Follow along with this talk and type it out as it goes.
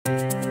We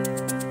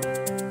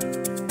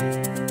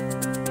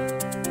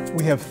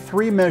have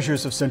three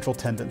measures of central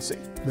tendency: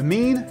 the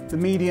mean, the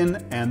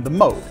median, and the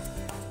mode.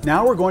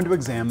 Now we're going to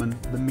examine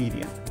the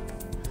median.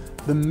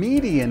 The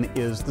median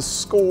is the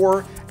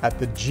score at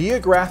the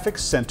geographic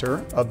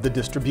center of the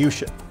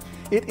distribution.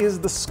 It is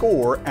the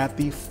score at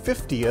the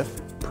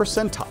 50th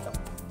percentile.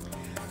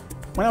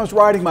 When I was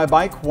riding my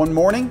bike one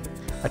morning,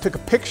 I took a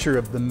picture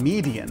of the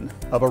median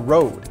of a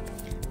road.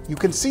 You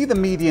can see the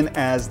median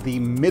as the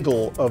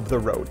middle of the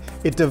road.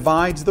 It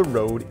divides the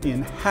road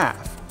in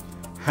half.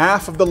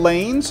 Half of the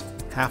lanes,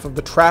 half of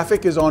the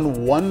traffic is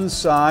on one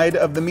side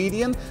of the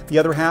median, the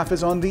other half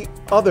is on the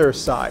other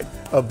side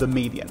of the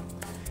median.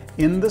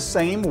 In the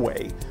same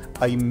way,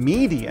 a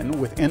median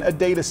within a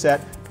data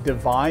set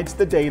divides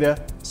the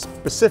data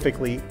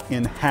specifically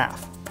in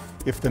half.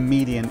 If the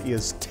median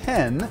is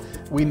 10,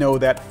 we know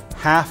that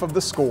half of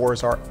the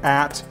scores are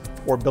at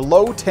or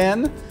below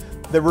 10.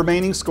 The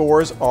remaining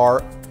scores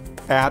are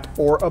at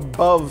or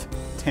above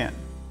 10.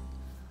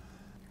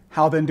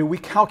 How then do we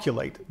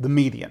calculate the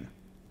median?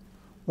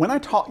 When I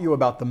taught you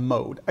about the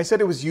mode, I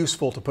said it was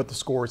useful to put the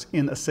scores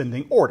in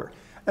ascending order,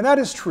 and that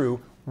is true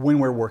when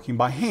we're working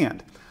by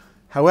hand.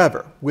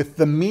 However, with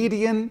the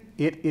median,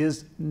 it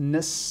is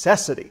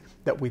necessity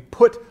that we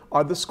put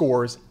the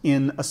scores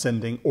in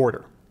ascending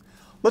order.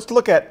 Let's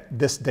look at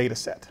this data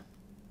set.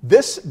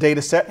 This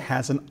data set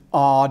has an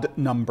odd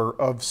number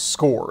of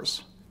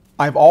scores.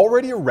 I've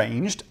already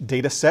arranged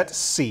data set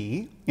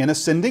C in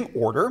ascending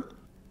order.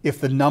 If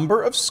the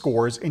number of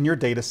scores in your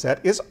data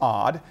set is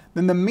odd,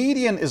 then the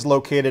median is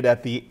located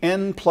at the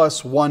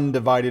n+1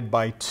 divided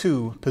by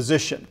 2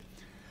 position.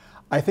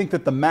 I think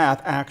that the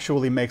math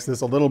actually makes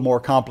this a little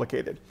more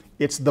complicated.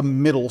 It's the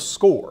middle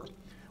score.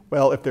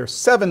 Well, if there's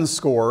 7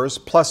 scores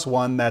plus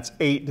 1, that's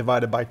 8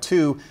 divided by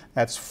 2,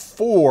 that's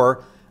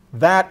 4.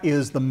 That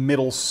is the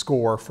middle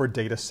score for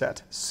data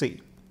set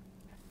C.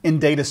 In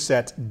data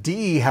set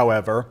D,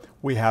 however,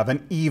 we have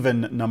an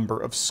even number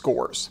of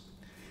scores.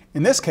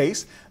 In this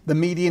case, the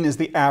median is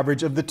the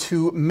average of the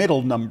two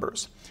middle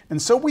numbers.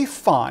 And so we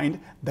find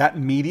that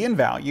median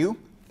value,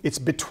 it's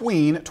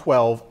between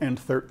 12 and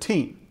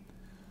 13.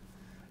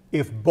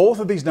 If both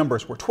of these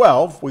numbers were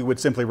 12, we would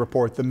simply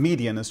report the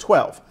median as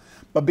 12.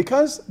 But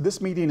because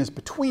this median is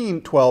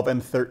between 12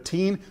 and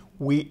 13,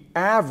 we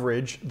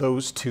average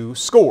those two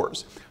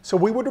scores. So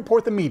we would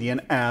report the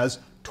median as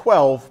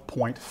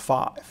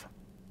 12.5.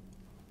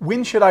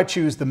 When should I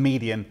choose the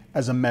median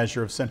as a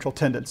measure of central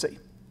tendency?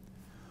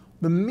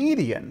 The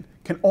median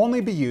can only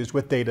be used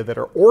with data that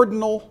are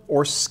ordinal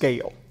or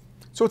scale.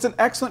 So it's an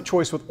excellent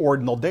choice with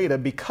ordinal data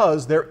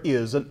because there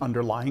is an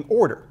underlying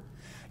order.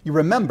 You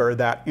remember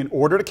that in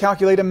order to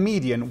calculate a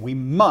median, we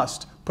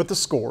must put the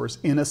scores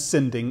in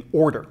ascending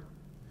order.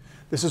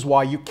 This is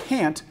why you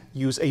can't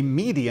use a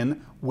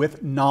median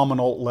with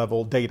nominal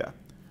level data.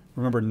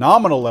 Remember,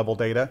 nominal level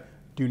data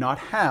do not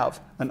have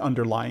an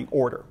underlying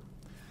order.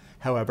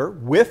 However,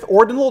 with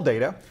ordinal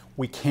data,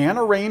 we can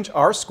arrange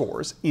our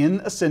scores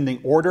in ascending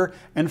order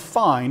and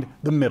find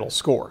the middle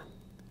score.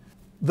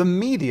 The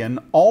median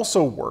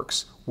also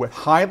works with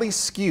highly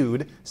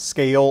skewed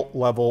scale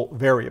level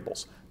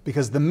variables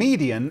because the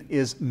median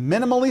is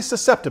minimally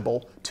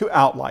susceptible to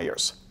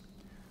outliers.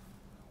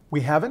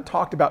 We haven't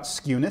talked about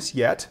skewness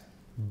yet,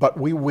 but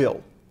we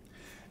will.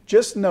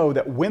 Just know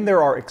that when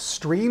there are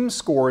extreme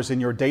scores in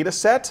your data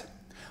set,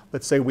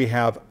 let's say we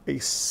have a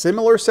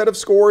similar set of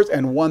scores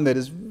and one that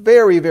is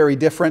very, very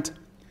different,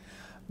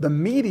 the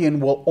median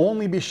will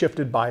only be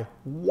shifted by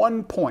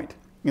 1 point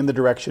in the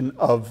direction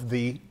of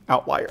the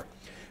outlier,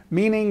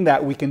 meaning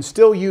that we can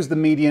still use the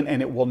median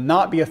and it will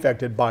not be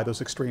affected by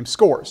those extreme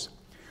scores.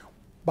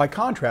 By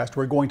contrast,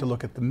 we're going to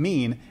look at the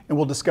mean and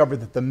we'll discover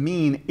that the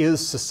mean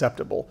is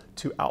susceptible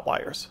to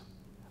outliers.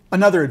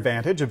 Another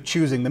advantage of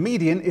choosing the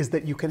median is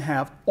that you can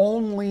have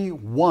only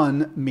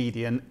one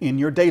median in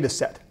your data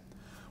set.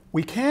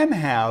 We can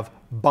have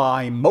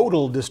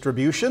bimodal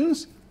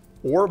distributions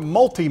or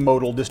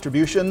multimodal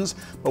distributions,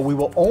 but we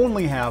will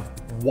only have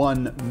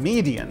one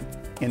median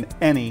in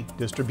any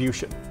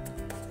distribution.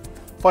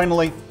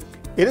 Finally,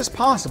 it is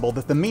possible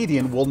that the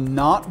median will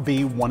not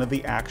be one of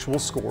the actual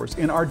scores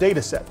in our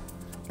data set,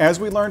 as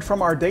we learned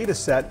from our data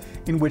set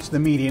in which the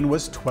median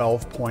was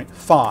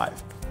 12.5,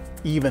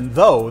 even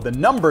though the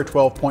number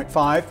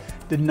 12.5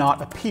 did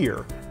not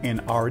appear in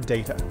our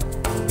data.